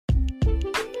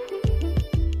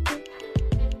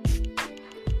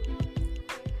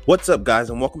What's up, guys,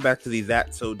 and welcome back to the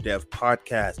That's So Dev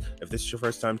podcast. If this is your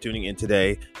first time tuning in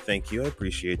today, thank you. I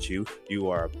appreciate you. You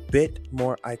are a bit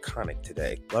more iconic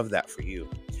today. Love that for you.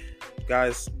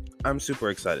 Guys, I'm super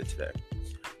excited today.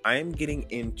 I am getting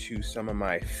into some of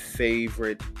my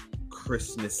favorite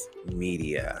Christmas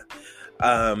media.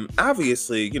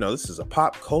 Obviously, this is a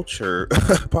pop culture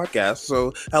podcast.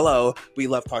 So, hello, we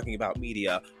love talking about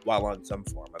media while on some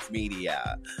form of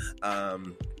media.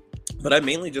 But I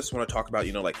mainly just want to talk about,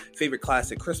 favorite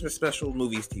classic Christmas special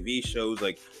movies, TV shows,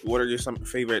 what are your some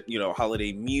favorite,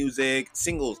 holiday music,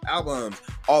 singles, albums,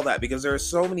 all that, because there are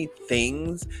so many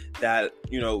things that,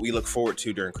 we look forward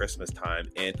to during Christmas time.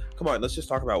 And come on, let's just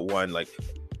talk about one,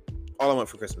 All I Want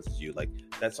for Christmas Is You.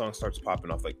 That song starts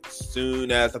popping off, soon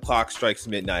as the clock strikes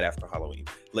midnight after Halloween.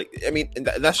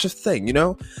 That's just the thing,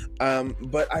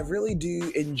 But I really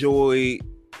do enjoy,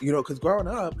 because growing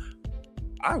up,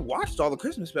 I watched all the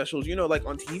Christmas specials, on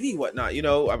TV, whatnot.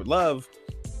 I would love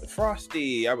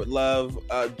Frosty. I would love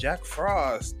Jack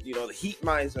Frost, the Heat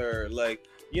Miser.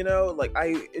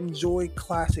 I enjoy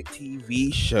classic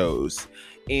TV shows.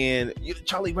 And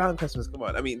Charlie Brown Christmas, come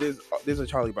on. There's a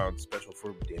Charlie Brown special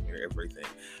for damn near everything.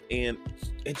 And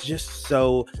it's just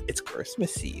it's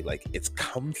Christmassy. It's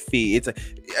comfy.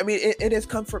 It is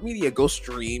comfort media. Go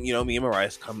stream, me and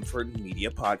Mariah's comfort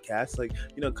media podcast.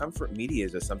 Comfort media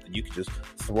is just something you can just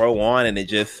throw on and it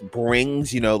just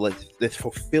brings, this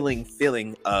fulfilling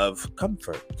feeling of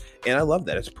comfort. And I love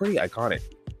that. It's pretty iconic.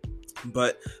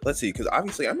 But let's see, because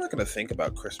obviously I'm not going to think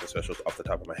about Christmas specials off the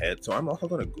top of my head. So I'm also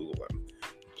going to Google them.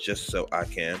 Just so I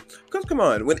can. Because come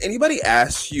on, when anybody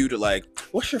asks you to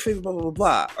what's your favorite blah, blah, blah,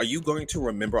 blah, are you going to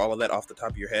remember all of that off the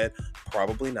top of your head?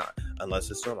 Probably not,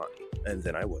 unless it's Normani, and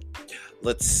then I would.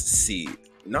 Let's see.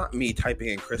 Not me typing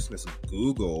in Christmas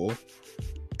Google.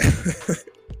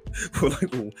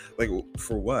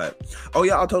 For what? Oh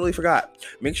yeah, I totally forgot.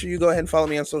 Make sure you go ahead and follow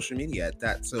me on social media at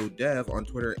ThatSoDev on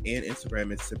Twitter and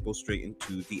Instagram. It's simple, straight, and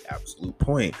to the absolute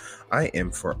point. I am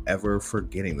forever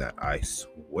forgetting that, I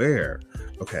swear.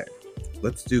 Okay,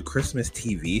 let's do Christmas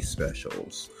TV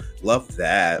specials. Love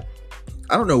that.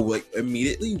 I don't know,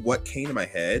 immediately what came to my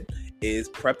head is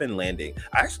Prep and Landing.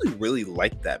 I actually really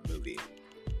liked that movie.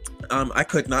 I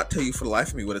could not tell you for the life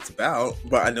of me what it's about,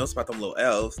 but I know it's about them little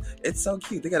elves. It's so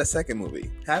cute. They got a second movie.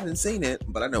 Haven't seen it,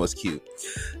 but I know it's cute.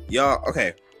 Y'all,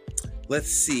 okay. Let's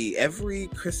see. Every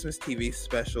Christmas TV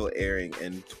special airing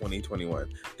in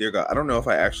 2021. Dear God, I don't know if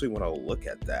I actually want to look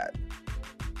at that.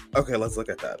 Okay, let's look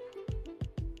at that.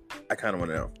 I kind of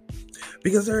want to know.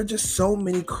 Because there are just so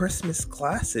many Christmas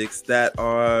classics that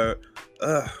are...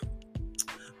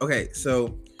 Okay,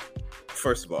 so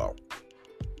first of all,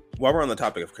 while we're on the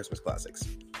topic of Christmas classics,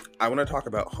 I want to talk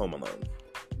about Home Alone,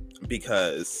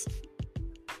 because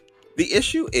the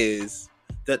issue is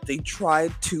that they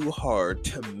tried too hard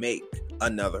to make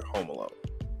another Home Alone.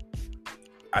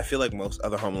 I feel like most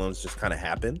other Home Alones just kind of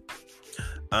happen.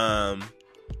 And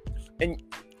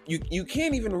you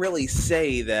can't even really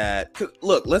say that.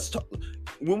 Look, let's talk.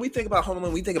 When we think about Home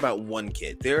Alone, we think about one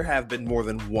kid. There have been more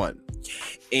than one.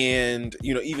 And,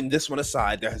 even this one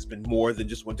aside, there has been more than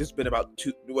just one. There's been about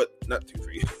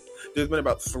three. There's been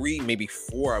about three, maybe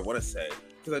four, I want to say.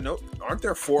 Because I know, aren't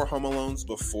there 4 Home Alones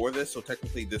before this? So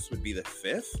technically this would be the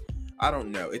 5th? I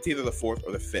don't know. It's either the 4th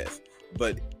or the 5th.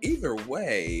 But either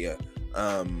way,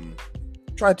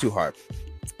 try too hard.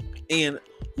 And,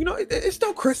 it's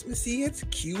still Christmassy. It's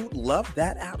cute. Love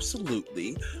that,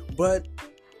 absolutely. But,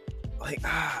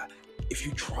 if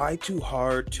you try too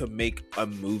hard to make a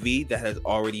movie that has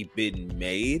already been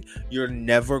made, you're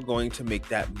never going to make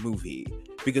that movie,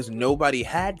 because nobody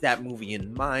had that movie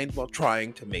in mind while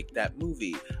trying to make that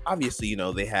movie. Obviously,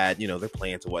 they had, their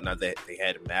plans and whatnot that they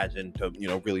had imagined to,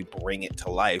 really bring it to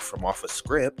life from off a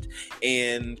script,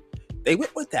 and they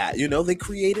went with that. They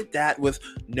created that with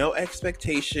no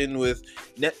expectation, with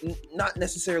not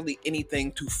necessarily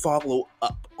anything to follow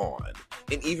up on.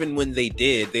 And even when they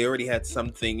did, they already had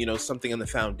something, something on the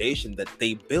foundation that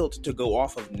they built to go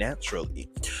off of naturally.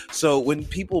 So when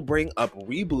people bring up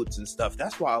reboots and stuff,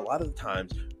 that's why a lot of the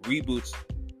times reboots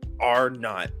are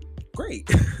not great.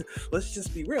 Let's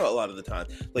just be real. A lot of the time,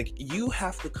 you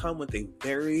have to come with a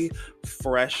very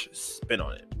fresh spin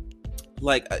on it.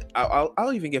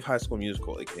 I'll even give High School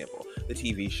Musical example, the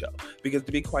TV show, because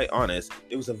to be quite honest,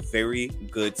 it was a very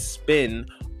good spin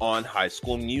on High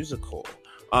School Musical.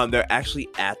 They're actually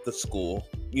at the school,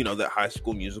 that High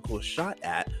School Musical is shot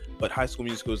at, but High School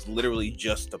Musical is literally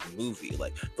just a movie.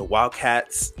 The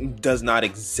Wildcats does not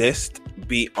exist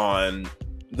beyond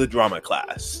the drama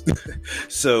class.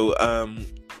 So,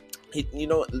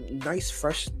 nice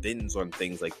fresh spins on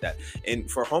things like that. And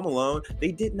for Home Alone,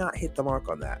 they did not hit the mark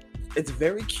on that. It's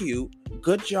very cute.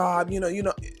 Good job.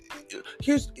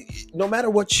 Here's no matter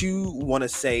what you want to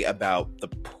say about the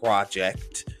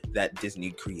project that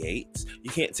Disney creates, you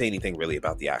can't say anything really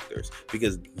about the actors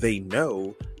because they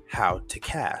know how to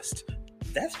cast.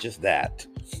 That's just that.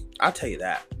 I'll tell you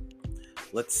that.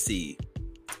 Let's see.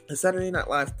 Saturday Night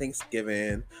Live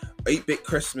Thanksgiving, 8-Bit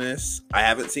Christmas. I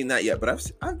haven't seen that yet, but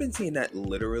I've been seeing that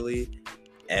literally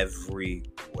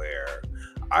everywhere.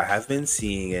 I have been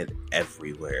seeing it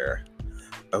everywhere.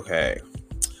 Okay.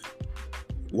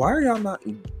 Why are y'all not...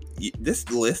 This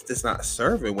list is not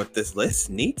serving what this list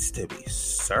needs to be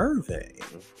serving.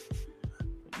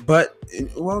 But,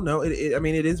 well, no, it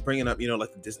is bringing up,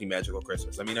 like the Disney Magical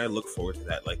Christmas. I mean, I look forward to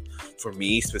that. Like, for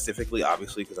me specifically,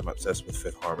 obviously, because I'm obsessed with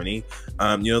Fifth Harmony,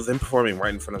 them performing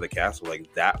right in front of the castle,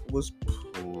 like, that was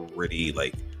pretty,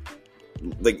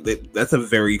 that's a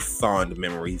very fond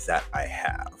memory that I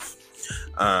have.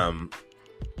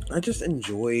 I just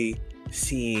enjoy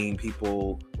seeing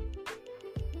people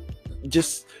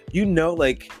just,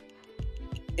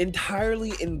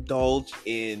 entirely indulge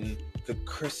in the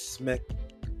Christmas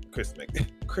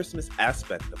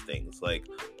aspect of things. Like,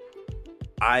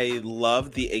 I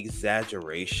love the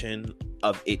exaggeration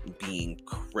of it being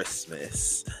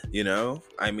Christmas,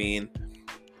 I mean,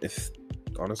 it's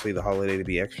honestly the holiday to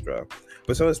be extra,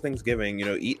 but so is Thanksgiving.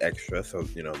 Eat extra, so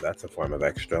that's a form of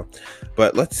extra.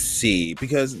 But let's see,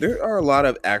 because there are a lot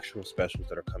of actual specials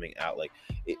that are coming out. Like,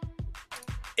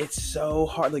 it's so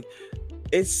hard.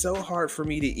 It's so hard for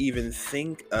me to even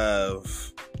think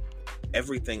of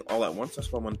everything all at once.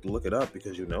 That's why I wanted to look it up,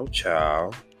 because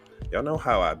child, y'all know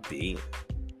how I be.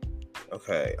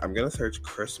 Okay, I'm gonna search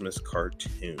Christmas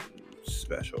cartoon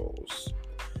specials.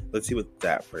 Let's see what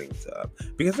that brings up,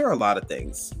 because there are a lot of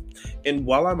things. And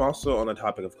while I'm also on the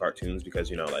topic of cartoons,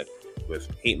 because with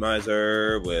Heat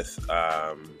Miser, with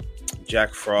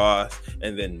Jack Frost,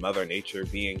 and then Mother Nature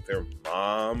being their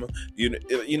mom, in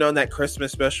that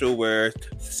Christmas special where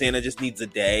Santa just needs a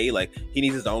day, like he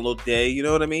needs his own little day, you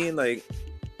know what I mean, like,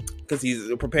 because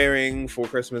he's preparing for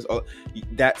Christmas.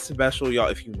 That special, y'all,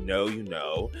 if you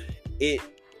know it.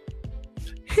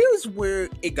 Here's where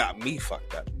it got me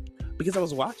fucked up, because I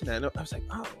was watching that and I was like,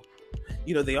 oh,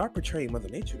 they are portraying Mother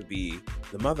Nature to be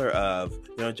the mother of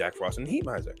Jack Frost and Heat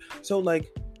Miser. So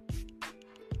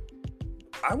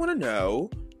I want to know,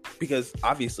 because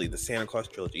obviously the Santa Claus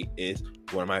trilogy is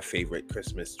one of my favorite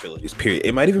Christmas trilogies, period.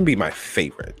 It might even be my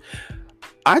favorite.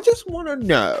 I just want to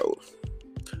know,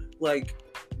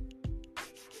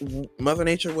 Mother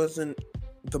Nature wasn't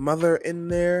the mother in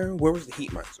there. Where was the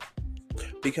Heat Miser?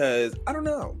 Because, I don't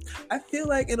know. I feel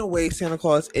like, in a way, Santa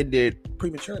Claus ended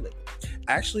prematurely.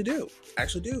 I actually do.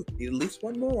 Need at least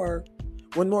one more.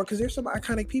 Because there's some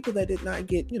iconic people that did not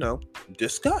get,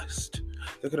 discussed.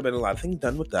 There could have been a lot of things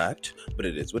done with that, but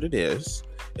it is what it is.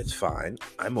 It's fine.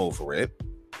 I'm over it.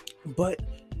 But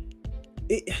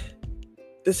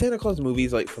the Santa Claus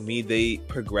movies, for me, they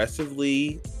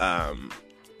progressively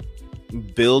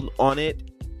build on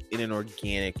it in an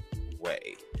organic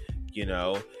way.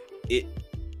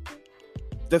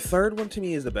 The third one to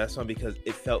me is the best one because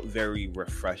it felt very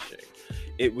refreshing.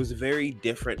 It was very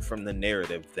different from the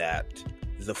narrative that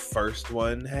the first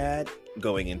one had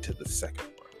going into the second one.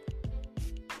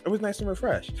 It was nice and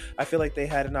refreshed. I feel like they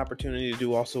had an opportunity to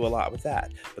do also a lot with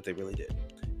that, but they really did.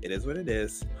 It is what it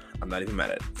is. I'm not even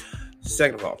mad at it.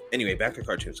 Second of all, anyway, back to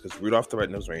cartoons, because Rudolph the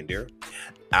Red-Nosed Reindeer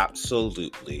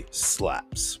absolutely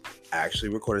slaps. I actually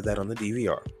recorded that on the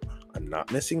DVR. I'm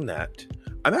not missing that.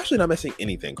 I'm actually not missing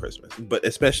anything Christmas, but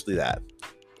especially that.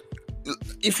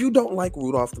 If you don't like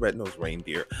Rudolph the Red-Nosed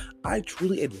Reindeer, I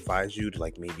truly advise you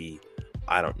to maybe,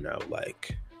 I don't know,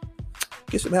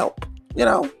 get some help,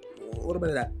 a little bit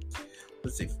of that.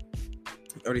 Let's see.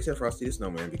 I already said Frosty the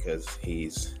Snowman because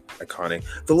he's iconic.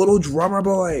 The Little Drummer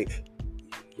Boy.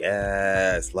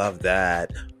 Yes, love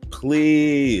that.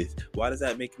 Please. Why does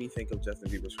that make me think of Justin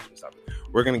Bieber's Christmas album?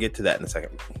 We're going to get to that in a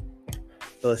second.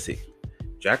 So let's see.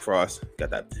 Jack Frost, got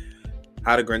that.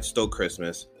 How the Grinch Stole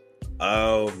Christmas.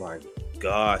 Oh my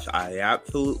gosh, I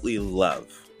absolutely love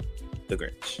the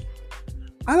Grinch.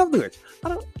 I love the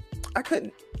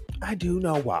Grinch. I do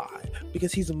know why.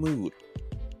 Because he's a mood.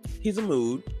 He's a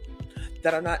mood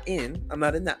that I'm not in. I'm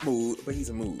not in that mood, but he's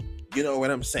a mood. You know what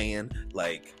I'm saying?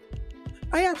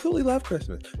 I absolutely love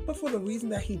Christmas. But for the reason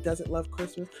that he doesn't love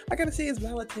Christmas, I gotta say it's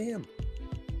valid to him.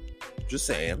 Just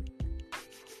saying.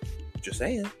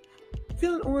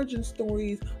 Villain origin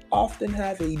stories often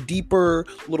have a deeper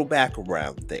little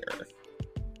background there.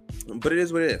 But it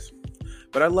is what it is.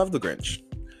 But I love The Grinch.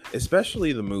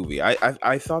 Especially the movie.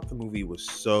 I thought the movie was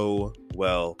so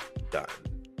well done.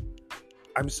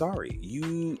 I'm sorry.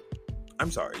 You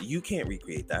can't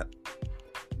recreate that.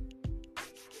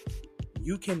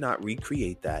 You cannot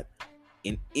recreate that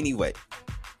in any way.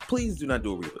 Please do not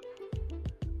do a reboot.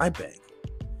 I beg.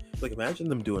 Like, imagine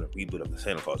them doing a reboot of the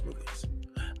Santa Claus movies.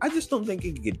 I just don't think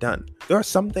it could get done. There are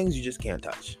some things you just can't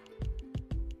touch.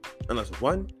 Unless,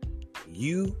 one,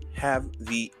 you have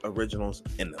the originals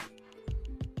in them.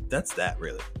 That's that,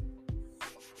 really.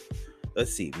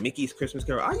 Let's see. Mickey's Christmas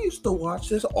Carol. I used to watch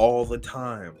this all the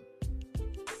time.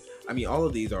 I mean, all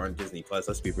of these are on Disney Plus.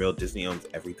 Let's be real. Disney owns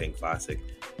everything classic.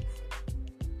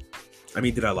 I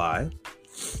mean, did I lie?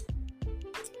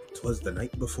 It was The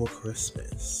Night Before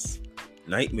Christmas.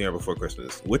 Nightmare Before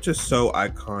Christmas, which is so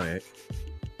iconic.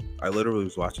 I literally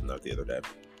was watching that the other day.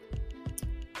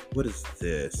 What is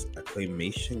this? A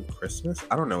Claymation Christmas?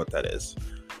 I don't know what that is,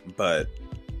 but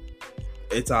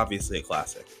it's obviously a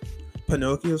classic.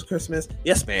 Pinocchio's Christmas?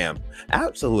 Yes, ma'am.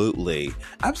 Absolutely.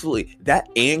 Absolutely. That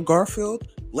and Garfield?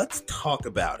 Let's talk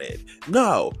about it.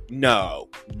 No.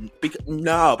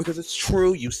 Because it's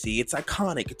true, you see. It's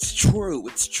iconic. It's true.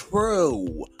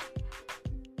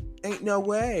 Ain't no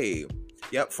way.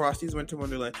 Yep, Frosty's Winter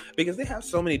Wonderland. Because they have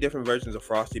so many different versions of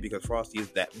Frosty, because Frosty is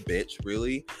that bitch,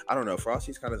 really. I don't know.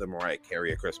 Frosty's kind of the Mariah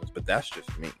Carey of Christmas, but that's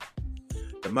just me.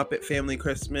 The Muppet Family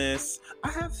Christmas.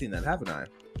 I have seen that, haven't I?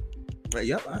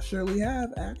 Yep, I surely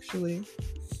have, actually.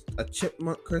 A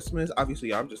Chipmunk Christmas.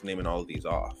 Obviously, I'm just naming all of these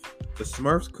off. The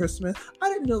Smurfs Christmas. I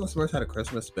didn't know the Smurfs had a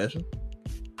Christmas special.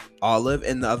 Olive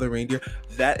and the Other Reindeer.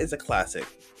 That is a classic.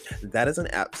 That is an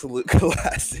absolute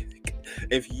classic.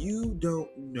 If you don't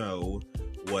know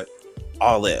what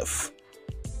Olive,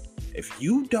 if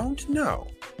you don't know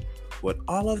what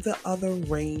Olive the Other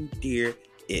Reindeer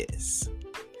is,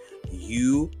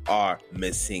 you are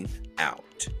missing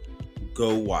out.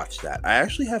 Go watch that. I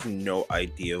actually have no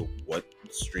idea what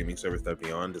streaming service that'd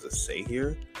be on. Does it say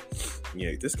here?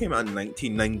 Yeah, this came out in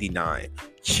 1999.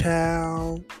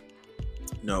 Ciao.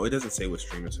 No, it doesn't say what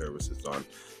streaming service it's on,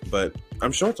 but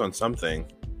I'm sure it's on something.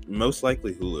 Most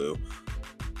likely Hulu.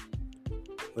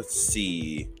 Let's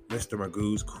see. Mr.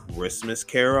 Magoo's Christmas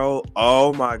Carol.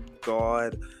 Oh my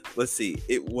god. Let's see.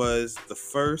 It was the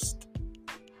first...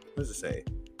 What does it say?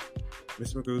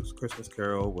 Mr. Magoo's Christmas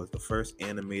Carol was the first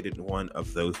animated one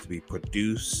of those to be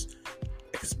produced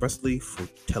expressly for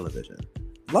television.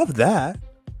 Love that.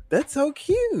 That's so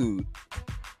cute.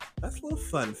 That's a little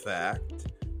fun fact.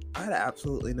 I had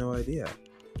absolutely no idea.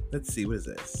 Let's see. What is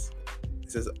this?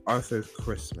 It says Arthur's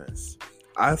Christmas.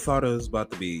 I thought it was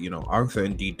about to be, Arthur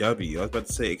and DW. I was about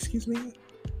to say, excuse me?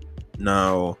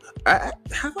 No.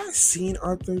 Have I seen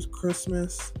Arthur's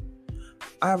Christmas?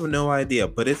 I have no idea,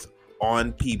 but it's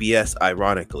on PBS,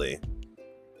 ironically.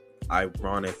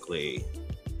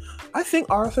 I think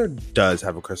Arthur does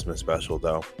have a Christmas special,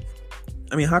 though.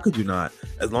 I mean, how could you not?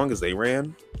 As long as they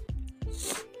ran.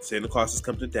 Santa Claus is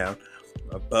Coming to Town.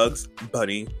 A Bugs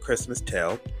Bunny Christmas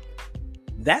Tale.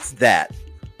 That's that.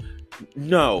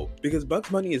 No, because Bugs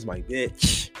Bunny is my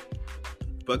bitch.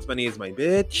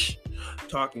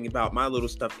 Talking about my little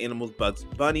stuffed animals, Bugs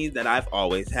Bunny, that I've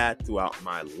always had throughout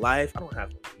my life. I don't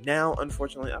have them now,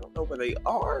 unfortunately. I don't know where they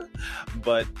are,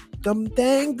 but them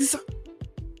things.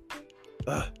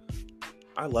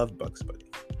 I love Bugs Bunny.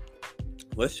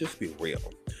 Let's just be real.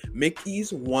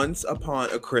 Mickey's Once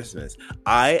Upon a Christmas.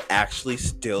 I actually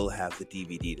still have the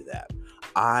DVD to that.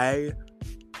 I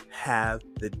have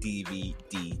the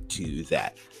DVD to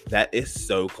that. That is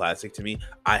so classic to me.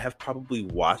 I have probably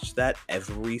watched that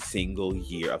every single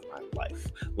year of my life.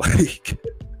 Like,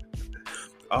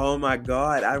 oh my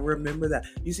god, I remember that.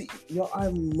 You see, I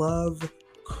love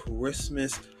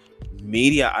Christmas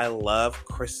media. I love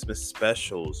Christmas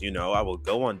specials. I will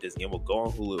go on Disney. I will go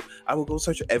on Hulu. I will go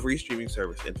search every streaming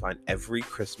service and find every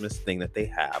Christmas thing that they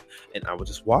have, and I will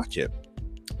just watch it.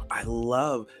 I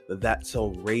love That's So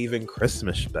Raven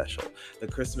Christmas special. The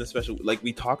Christmas special, like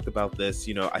we talked about this,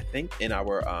 I think in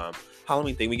our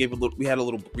Halloween thing, we had a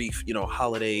little brief,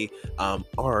 holiday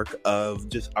arc of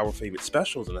just our favorite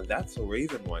specials, and That's So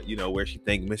Raven one, where she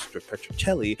thanked Mr.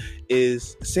 Petrocelli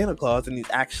is Santa Claus, and he's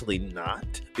actually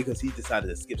not, because he decided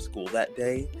to skip school that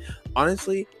day.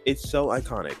 Honestly, it's so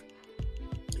iconic.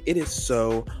 It is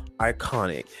so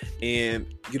iconic. And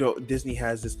Disney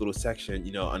has this little section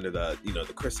under the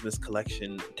the Christmas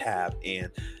collection tab, and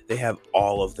they have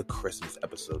all of the Christmas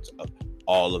episodes of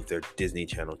all of their Disney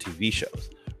Channel TV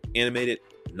shows, animated,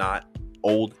 not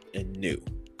old and new.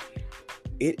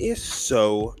 It is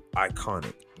so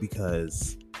iconic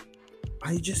because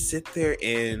I just sit there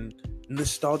in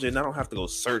nostalgia, and I don't have to go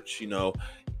search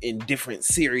in different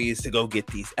series to go get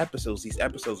these episodes. These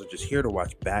episodes are just here to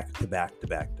watch back to back to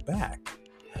back to back.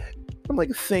 I'm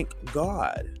like, thank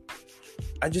God.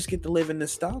 I just get to live in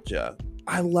nostalgia.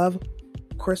 I love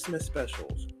Christmas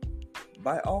specials.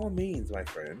 by all means, my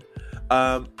friend.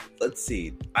 Let's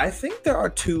see. I think there are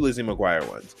 2 Lizzie McGuire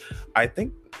ones. I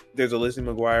think there's a Lizzie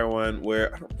McGuire one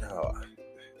where, I don't know,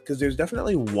 because there's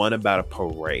definitely one about a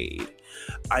parade.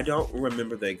 I don't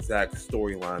remember the exact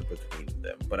storyline between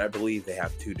them, but I believe they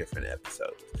have 2 different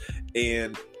episodes.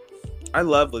 And I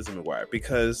love Lizzie McGuire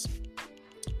because,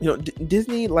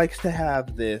 Disney likes to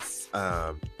have this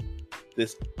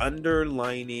this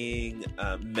underlining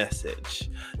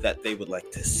message that they would like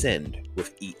to send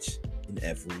with each and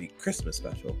every Christmas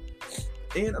special.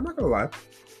 And I'm not gonna lie,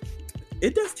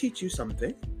 it does teach you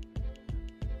something.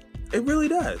 It really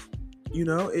does.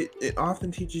 It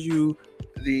often teaches you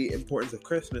the importance of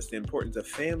Christmas, the importance of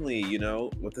family,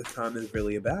 what this time is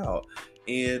really about.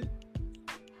 And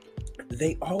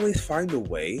they always find a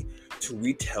way to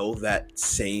retell that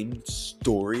same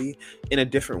story in a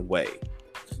different way,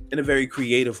 in a very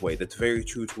creative way that's very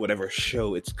true to whatever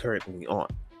show it's currently on.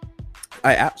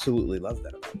 I absolutely love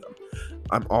that about them.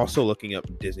 I'm also looking up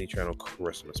Disney Channel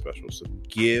Christmas specials, so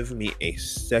give me a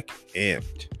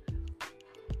second.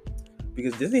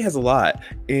 Because Disney has a lot.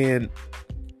 And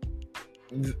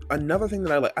another thing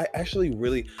that I like,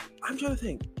 I'm trying to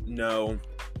think. No.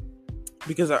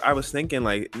 Because I was thinking,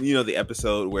 the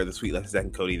episode where the Sweet Life of Zack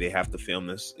and Cody, they have to film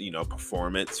this,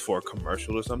 performance for a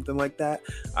commercial or something like that.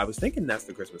 I was thinking that's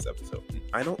the Christmas episode.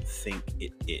 I don't think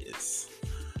it is.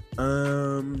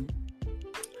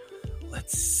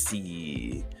 Let's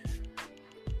see.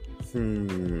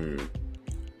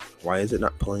 Why is it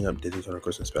not pulling up Disney Channel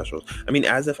Christmas specials? I mean,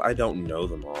 as if I don't know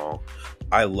them all.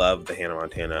 I love the Hannah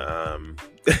Montana.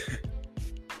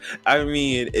 I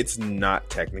mean, it's not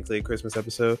technically a Christmas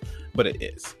episode, but it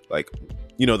is. The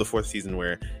 4th season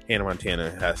where Hannah Montana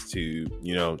has to,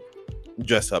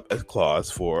 dress up as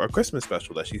Claus for a Christmas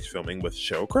special that she's filming with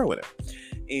Sheryl Crow in it.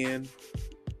 And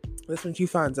that's when she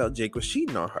finds out Jake was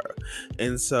cheating on her.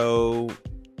 And so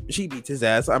she beats his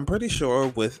ass, I'm pretty sure,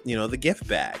 with, the gift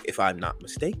bag, if I'm not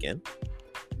mistaken.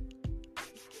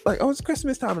 It's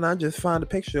Christmas time and I just find a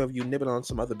picture of you nibbling on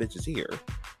some other bitch's ear.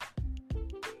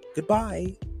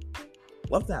 Goodbye.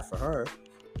 Love that for her.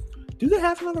 Do they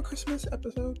have another Christmas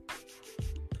episode?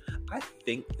 I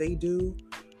think they do,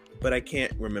 but I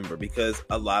can't remember because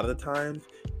a lot of the times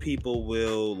people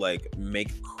will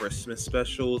make Christmas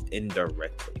specials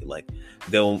indirectly.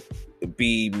 There'll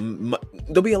be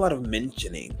a lot of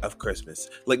mentioning of Christmas.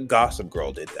 Gossip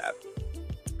Girl did that.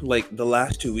 The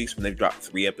last 2 weeks when they've dropped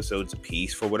 3 episodes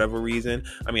apiece for whatever reason.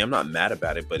 I mean, I'm not mad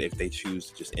about it, but if they choose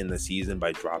to just end the season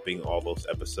by dropping all those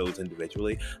episodes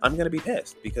individually, I'm going to be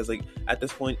pissed because at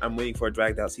this point, I'm waiting for a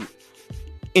dragged out season.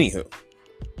 Anywho,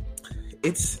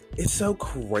 it's so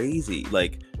crazy.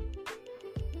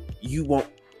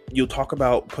 You'll talk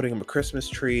about putting up a Christmas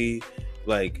tree,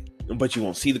 but you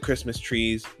won't see the Christmas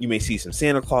trees. You may see some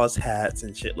Santa Claus hats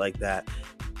and shit like that.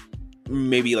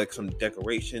 Maybe some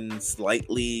decorations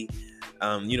slightly,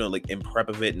 in prep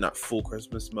of it, not full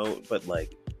Christmas mode, but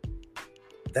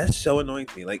that's so annoying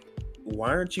to me. Why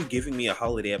aren't you giving me a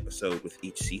holiday episode with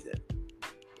each season?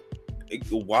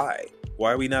 Why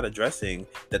are we not addressing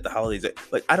that the holidays are,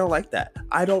 I don't like that.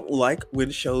 I don't like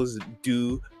when shows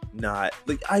do not,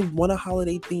 I want a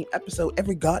holiday themed episode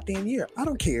every goddamn year. I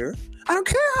don't care.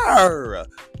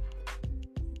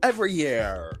 Every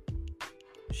year.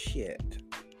 Shit.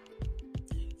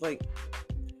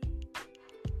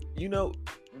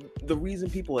 The reason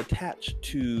people attach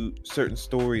to certain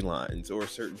storylines or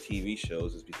certain TV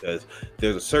shows is because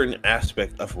there's a certain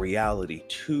aspect of reality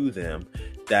to them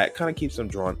that kind of keeps them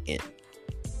drawn in.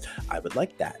 I would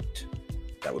like that.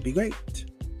 That would be great.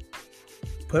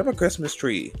 Put up a Christmas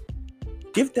tree.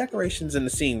 Give decorations in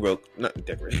the scene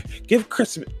Give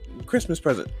Christmas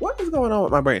present. What is going on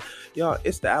with my brain? Y'all,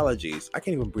 it's the allergies. I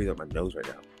can't even breathe out my nose right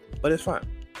now. But it's fine.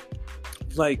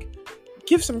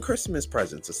 Give some Christmas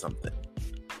presents or something.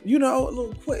 A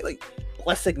little quick.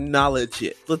 Let's acknowledge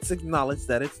it. Let's acknowledge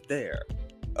that it's there.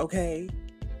 Okay?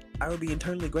 I would be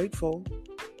eternally grateful.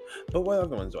 But what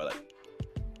other ones do I like?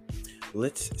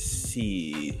 Let's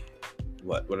see.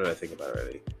 What did I think about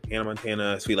already? Hannah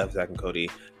Montana, Sweet Life of Zack and Cody.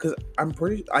 Because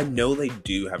I know they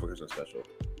do have a Christmas special,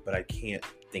 but I can't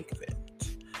think of it.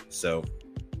 So,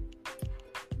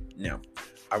 now,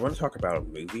 I want to talk about a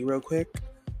movie real quick.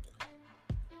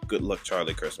 Good Luck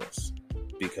Charlie Christmas.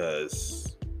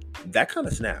 Because that kind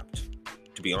of snapped,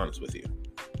 to be honest with you.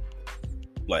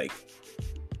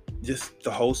 Just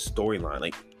the whole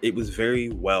storyline. It was very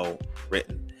well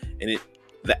written. And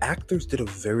the actors did a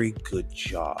very good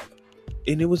job.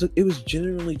 And it was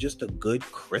genuinely just a good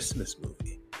Christmas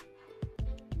movie.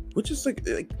 Which is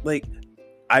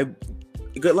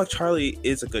Good Luck Charlie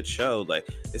is a good show. Like,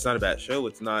 it's not a bad show.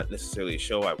 It's not necessarily a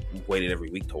show I waited every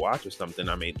week to watch or something.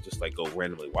 I may just like go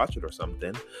randomly watch it or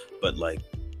something. But like,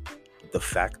 the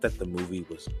fact that the movie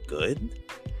was good,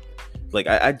 like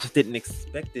I just didn't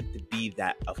expect it to be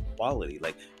that of quality.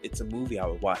 Like, it's a movie I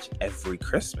would watch every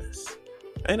Christmas,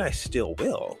 and I still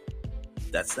will.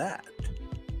 That's that.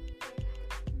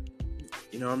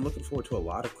 You know, I'm looking forward to a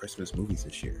lot of Christmas movies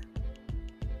this year.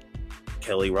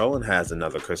 Kelly Rowland has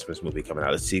another Christmas movie coming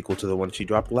out, a sequel to the one she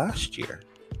dropped last year.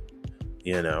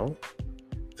 You know,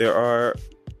 there are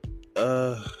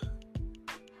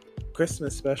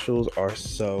Christmas specials are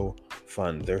so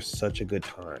fun. They're such a good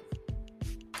time,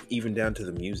 even down to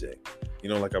the music. You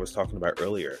know, like I was talking about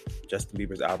earlier, Justin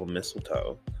Bieber's album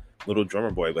Mistletoe, Little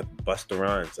Drummer Boy with Busta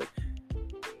Rhymes, like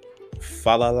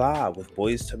Fa La La with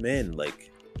Boyz II Men,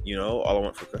 like, you know, All I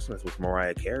Want for Christmas with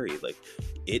Mariah Carey. Like,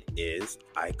 it is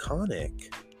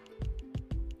iconic.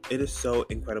 It is so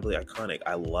incredibly iconic.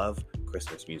 I love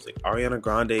Christmas music. Ariana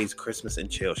Grande's Christmas and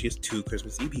Chill. She has 2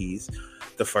 Christmas EPs.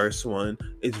 The first one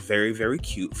is very, very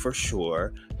cute for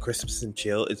sure. Christmas and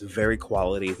Chill is very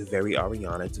quality. It's very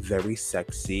Ariana. It's very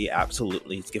sexy.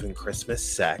 Absolutely. It's giving Christmas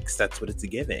sex. That's what it's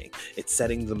giving. It's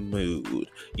setting the mood.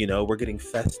 You know, we're getting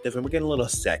festive and we're getting a little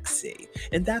sexy.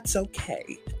 And that's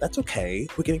okay. That's okay.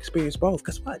 We can experience both.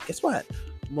 Guess what? Guess what?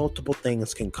 Multiple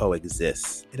things can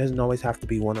coexist. It doesn't always have to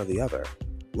be one or the other.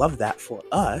 Love that for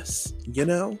us, you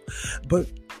know? But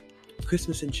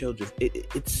Christmas and Chill,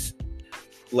 it's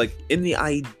like, in the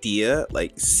idea,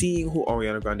 like, seeing who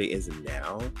Ariana Grande is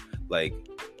now, like,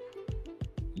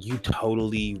 you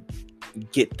totally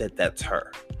get that that's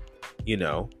her, you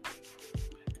know?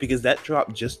 Because that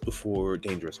dropped just before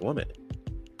Dangerous Woman.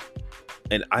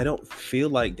 And I don't feel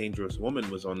like Dangerous Woman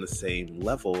was on the same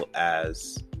level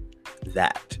as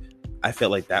that. I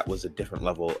felt like that was a different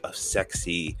level of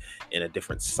sexy and a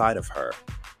different side of her.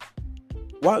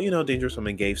 While, you know, Dangerous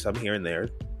Woman gave some here and there.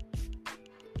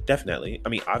 Definitely. I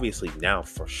mean, obviously now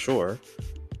for sure.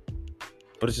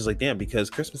 But it's just like, damn, because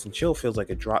Christmas and Chill feels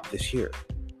like a drop this year.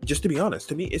 Just to be honest,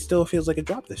 to me, it still feels like a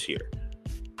drop this year.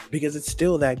 Because it's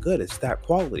still that good. It's that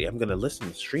quality. I'm going to listen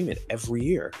and stream it every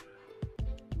year.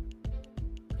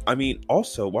 I mean,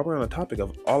 also, while we're on the topic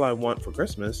of All I Want for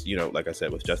Christmas, you know, like I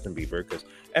said, with Justin Bieber, because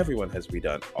everyone has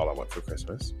redone All I Want for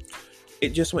Christmas, it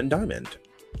just went diamond.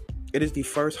 It is the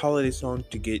first holiday song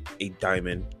to get a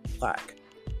diamond plaque,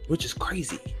 which is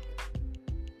crazy.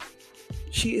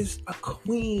 She is a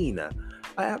queen.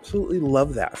 I absolutely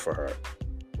love that for her.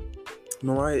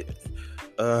 Mariah,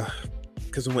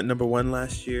 because it went number 1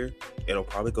 last year, it'll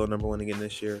probably go number 1 again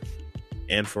this year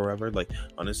and forever. Like,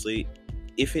 honestly,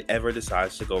 if it ever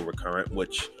decides to go recurrent,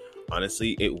 which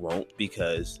honestly it won't,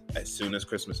 because as soon as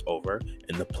Christmas over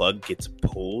and the plug gets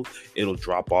pulled, it'll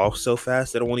drop off so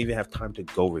fast that it won't even have time to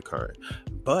go recurrent.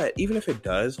 But even if it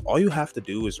does, all you have to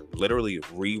do is literally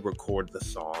re-record the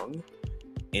song,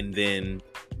 and then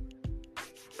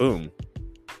boom,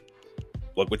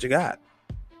 look what you got.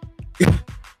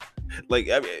 Like,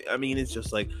 I mean, it's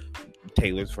just like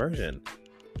Taylor's version.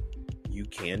 You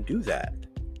can do that,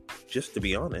 just to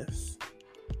be honest.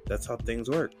 That's how things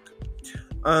work.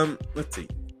 Let's see.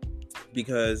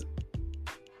 Because,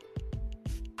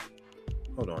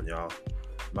 hold on, y'all.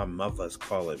 My mother's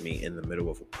calling me in the middle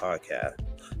of a podcast.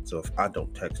 So if I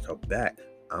don't text her back,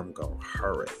 I'm gonna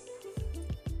hurry.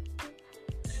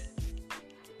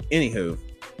 Anywho,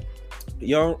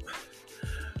 y'all.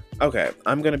 Okay,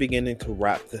 I'm going to be beginning to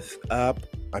wrap this up.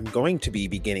 I'm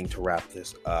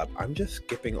just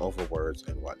skipping over words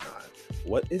and whatnot.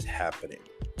 What is happening?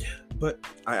 But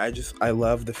I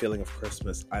love the feeling of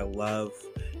Christmas. I love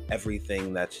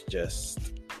everything that's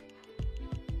just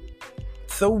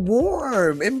so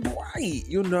warm and bright,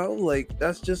 you know? Like,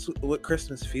 that's just what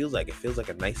Christmas feels like. It feels like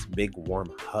a nice, big,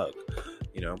 warm hug,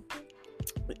 you know?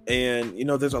 And, you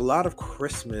know, there's a lot of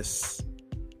Christmas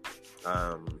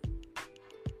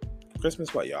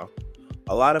what, y'all?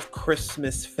 A lot of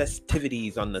Christmas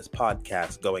festivities on this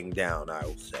podcast going down, I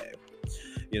will say.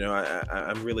 You know,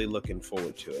 I'm really looking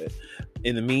forward to it.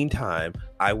 In the meantime,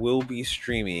 I will be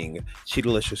streaming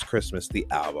Cheetalicious Christmas, the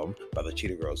album by the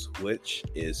Cheetah Girls, which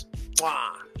is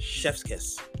chef's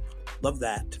kiss. Love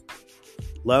that.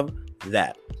 Love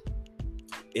that.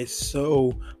 It's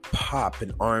so pop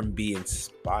and R&B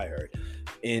inspired.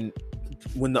 And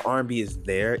when the R&B is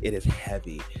there, it is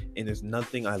heavy. And there's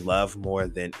nothing I love more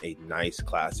than a nice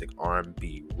classic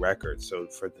R&B record. So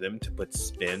for them to put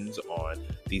spins on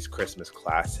these Christmas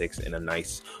classics in a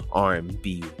nice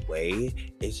R&B way,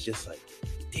 it's just like,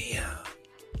 damn,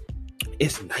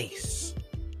 it's nice.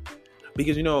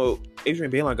 Because, you know,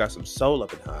 Adrian Bailon got some soul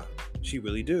up in her. She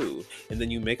really do. And then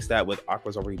you mix that with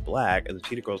Aqua's already black, and the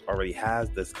Cheetah Girls already has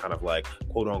this kind of like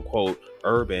quote unquote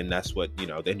urban. That's what, you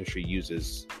know, the industry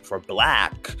uses for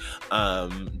black.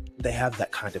 They have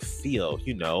that kind of feel,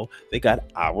 you know. They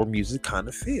got our music kind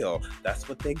of feel. That's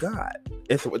what they got.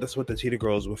 That's what the Cheetah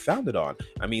Girls were founded on.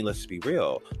 I mean, let's be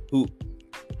real.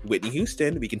 Whitney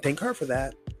Houston, we can thank her for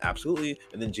that. Absolutely.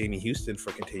 And then Jamie Houston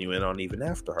for continuing on even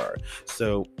after her.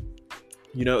 So,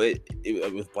 you know,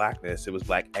 it was blackness, it was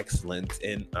black excellence.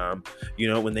 And, you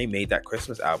know, when they made that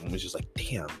Christmas album, it was just like,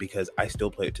 damn, because I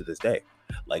still play it to this day.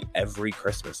 Like every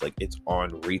Christmas, like it's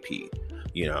on repeat,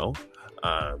 you know,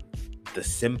 the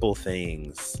simple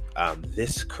things,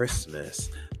 this Christmas,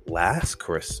 last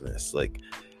Christmas, like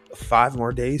 5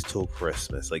 more days till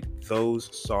Christmas. Like those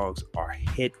songs are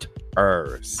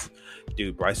hitters.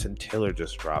 Dude, Bryson Tiller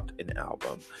just dropped an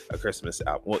album, a Christmas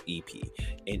album, well, EP,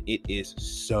 and it is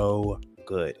so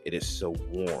good. It is so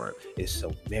warm. It is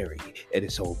so merry. It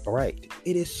is so bright.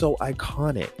 It is so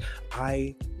iconic.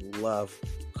 I love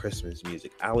Christmas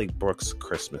music. Ally Brooks'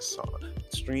 Christmas song.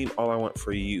 Stream All I Want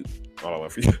For You. All I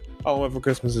Want For You. All I Want For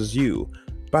Christmas Is You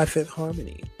by Fifth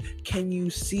Harmony. Can you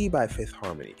see by Fifth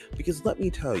Harmony? Because let me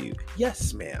tell you,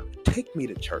 yes, ma'am, Take Me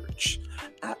to Church.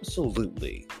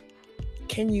 Absolutely.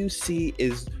 Can You See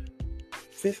is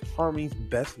Fifth Harmony's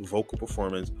best vocal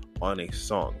performance on a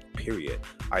song, period.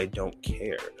 I don't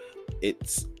care.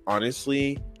 It's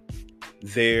honestly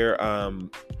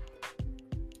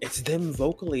it's them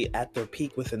vocally at their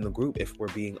peak within the group, if we're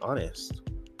being honest.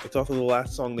 It's also the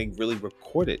last song they really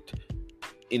recorded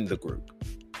in the group.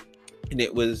 And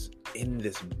it was in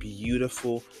this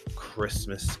beautiful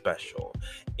Christmas special.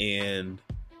 And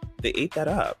they ate that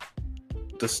up.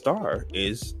 The star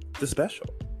is The Special,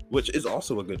 which is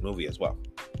also a good movie as well.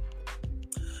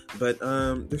 But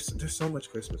there's so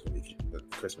much Christmas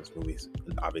movies.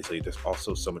 And obviously, there's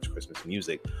also so much Christmas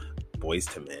music.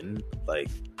 Boyz II Men, like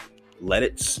Let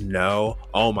It Snow.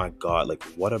 Oh my God, like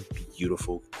what a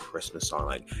beautiful Christmas song.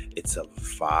 Like it's a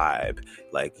vibe.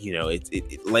 Like, you know,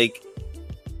 it like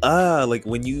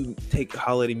when you take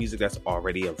holiday music that's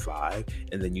already a vibe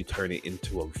and then you turn it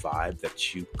into a vibe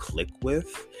that you click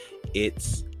with,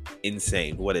 it's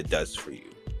insane what it does for you.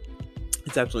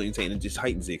 It's absolutely insane. It just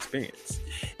heightens the experience.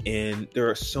 And there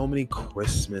are so many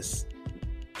Christmas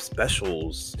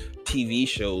specials, TV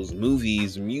shows,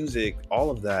 movies, music,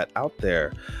 all of that out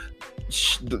there.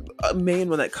 A main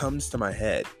one that comes to my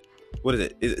head, what is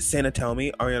it? Is it Santa Tell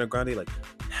Me? Ariana Grande. Like,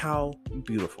 how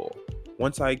beautiful.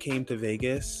 Once I came to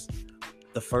Vegas,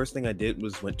 the first thing I did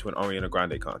was went to an Ariana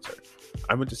Grande concert.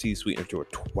 I went to see Sweetener Tour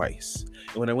twice.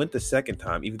 And when I went the second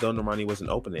time, even though Normani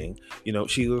wasn't opening, you know,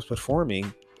 she was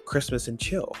performing Christmas and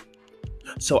Chill.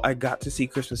 So I got to see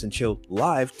Christmas and Chill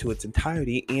live to its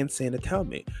entirety and Santa Tell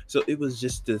Me. So it was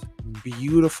just this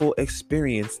beautiful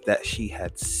experience that she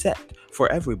had set for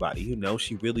everybody. You know,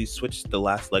 she really switched the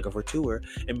last leg of her tour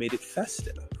and made it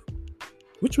festive,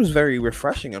 which was very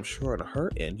refreshing, I'm sure, on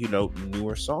her end, you know,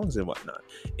 newer songs and whatnot.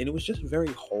 And it was just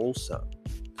very wholesome.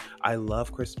 I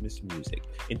love Christmas music,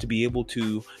 and to be able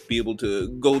to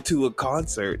go to a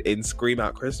concert and scream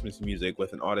out Christmas music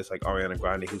with an artist like Ariana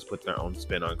Grande, who's put their own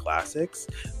spin on classics,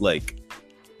 like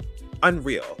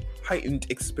unreal, heightened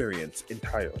experience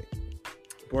entirely.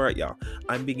 All right, y'all,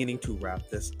 I'm beginning to wrap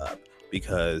this up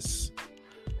because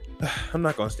I'm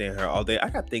not gonna stay here all day. I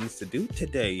got things to do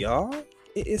today, y'all.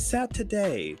 It is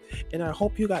Saturday, and I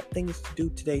hope you got things to do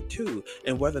today too.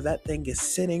 And whether that thing is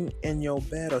sitting in your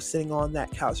bed or sitting on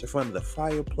that couch in front of the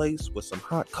fireplace with some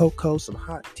hot cocoa, some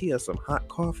hot tea, or some hot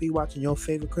coffee, watching your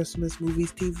favorite Christmas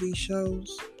movies, TV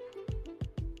shows,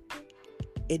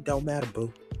 it don't matter,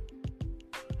 boo.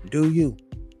 Do you?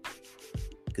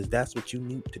 Because that's what you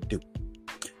need to do.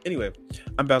 Anyway,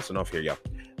 I'm bouncing off here, y'all.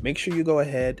 Make sure you go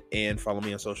ahead and follow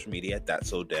me on social media at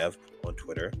ThatSoDev on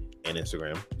Twitter and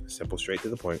Instagram. Simple, straight to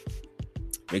the point.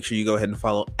 Make sure you go ahead and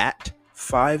follow at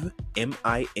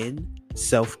 5MIN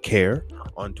Self-Care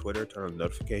on Twitter. Turn on the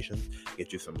notifications.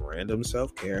 Get you some random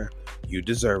self-care. You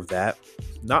deserve that.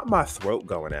 Not my throat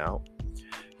going out.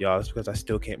 Y'all, it's because I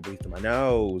still can't breathe through my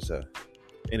nose.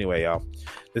 Anyway, y'all,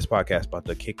 this podcast about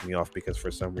to kick me off because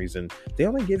for some reason they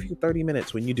only give you 30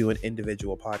 minutes when you do an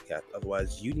individual podcast.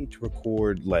 Otherwise, you need to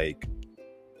record like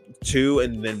 2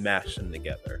 and then mash them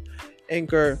together.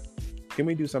 Anchor, can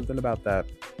we do something about that?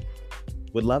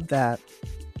 Would love that.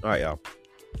 All right, y'all.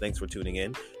 Thanks for tuning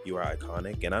in. You are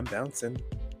iconic, and I'm bouncing.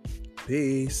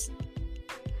 Peace.